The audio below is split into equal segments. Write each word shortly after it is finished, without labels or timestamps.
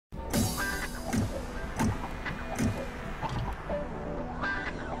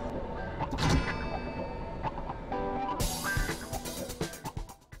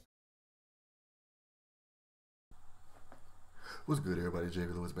What's good, everybody?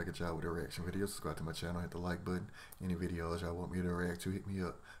 JV Lewis back at y'all with a reaction video. Subscribe to my channel, hit the like button. Any videos y'all want me to react to, hit me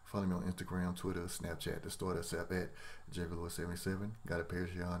up. Follow me on Instagram, Twitter, Snapchat. The store that's up at JV Lewis 77. Got a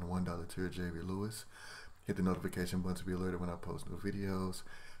Patreon, $1 tier, JV Lewis. Hit the notification button to be alerted when I post new videos.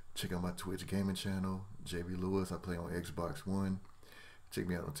 Check out my Twitch gaming channel, JV Lewis. I play on Xbox One. Check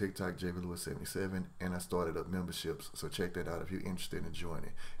me out on TikTok, JV Lewis 77, and I started up memberships, so check that out if you're interested in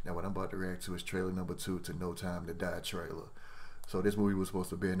joining. Now, what I'm about to react to is trailer number 2 to No Time to Die trailer. So this movie was supposed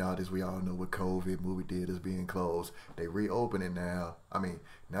to be out, as we all know, with COVID, movie theaters being closed. They reopening now. I mean,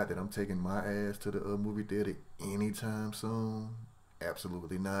 not that I'm taking my ass to the movie theater anytime soon.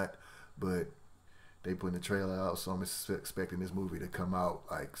 Absolutely not. But they putting the trailer out, so I'm expecting this movie to come out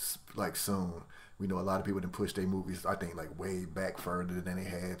like soon. We know a lot of people didn't push their movies, I think, like way back further than they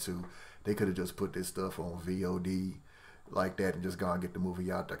had to. They could have just put this stuff on VOD like that and just gone and get the movie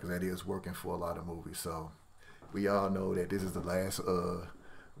out there, because that is working for a lot of movies. So we all know that this is the last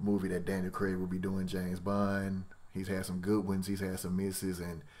movie that Daniel Craig will be doing, James Bond. He's had some good ones, he's had some misses,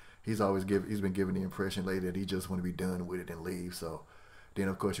 and he's been giving the impression lately that he just want to be done with it and leave. So then,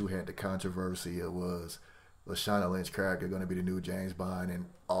 of course, you had the controversy. It was Lashana Lynch character going to be the new James Bond, and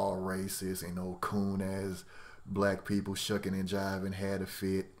all racist and old coon as black people shucking and jiving had a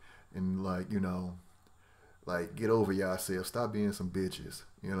fit, and like, you know, like, get over yourself, stop being some bitches,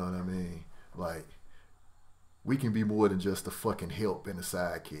 you know what I mean? Like, we can be more than just the fucking help and the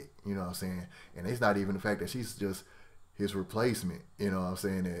sidekick, you know what I'm saying? And it's not even the fact that she's just his replacement, you know what I'm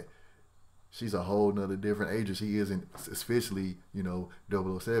saying? That she's a whole nother different age. She isn't officially, you know,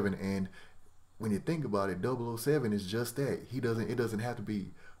 007. And when you think about it, 007 is just that. It doesn't have to be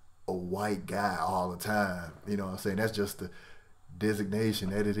a white guy all the time. You know what I'm saying? That's just the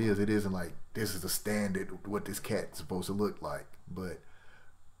designation that it is. It isn't like this is the standard what this cat's supposed to look like. But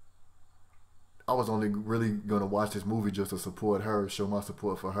I was only really gonna watch this movie just to support her, show my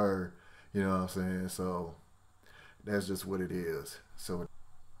support for her. You know what I'm saying? So that's just what it is. So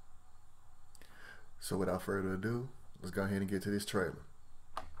without further ado, let's go ahead and get to this trailer.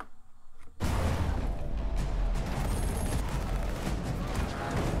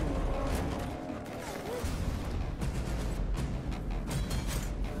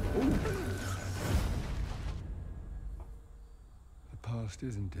 The past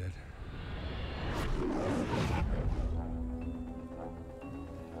isn't dead.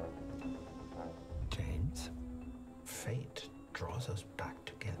 James, fate draws us back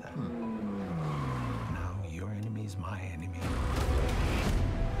together. Now your enemy is my enemy.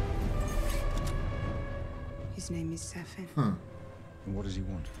 His name is Safin. And what does he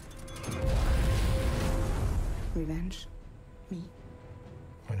want? Revenge. Me.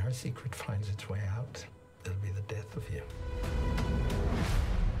 When her secret finds its way out, it'll be the death of you.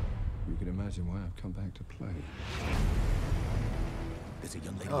 You can imagine why I've come back to play. There's a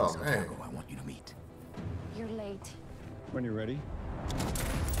young lady Oh, in Santiago I want you to meet. You're late. When you're ready.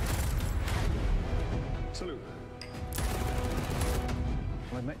 Salute.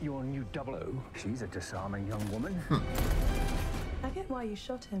 I met your new 00. She's a disarming young woman. I get why you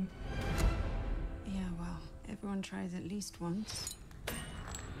shot him. Yeah, well, everyone tries at least once.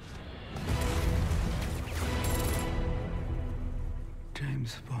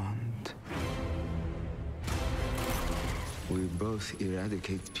 James Bond. We both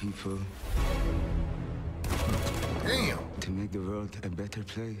eradicate people Damn. to make the world a better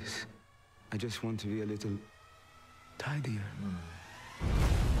place. I just want to be a little tidier.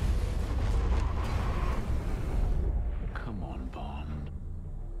 Come on, Bond.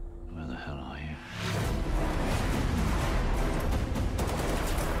 Where the hell are you?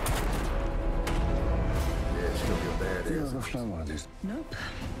 Yeah, she's gonna be a You badass. ever flown one of these? Nope.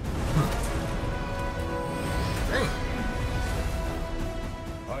 Damn.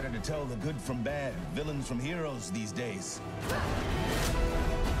 Harder to tell the good from bad, villains from heroes these days.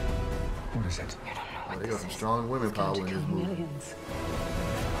 What is it? Oh, they got some strong women power in this movie. Millions.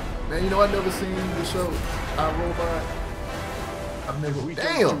 Man, you know, I never seen the show I, Robot. I've never. We don't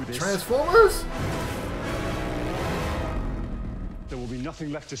Damn, do this. Transformers. There will be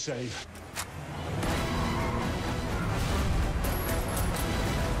nothing left to save.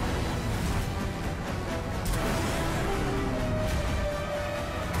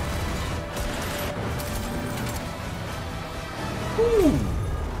 Ooh.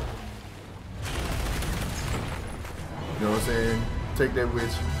 You know what I'm saying? Take that with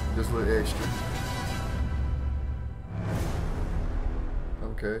you, just a little extra.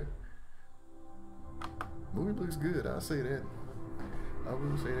 Okay. Movie looks good, I'll say that. I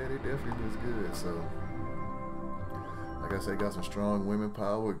will say that it definitely looks good. So, like I said, got some strong women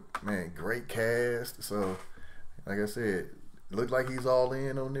power. Man, great cast. So, like I said, looked like he's all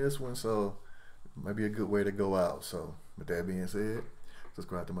in on this one, so might be a good way to go out. So with that being said,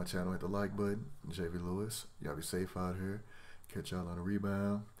 subscribe to my channel, hit the like button. JV Lewis, y'all be safe out here. Catch y'all on the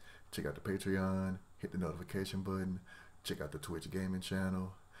rebound. Check out the Patreon, hit the notification button, check out the Twitch gaming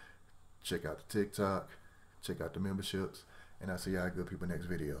channel, check out the TikTok, check out the memberships, and I'll see y'all good people next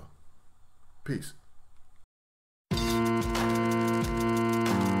video. Peace.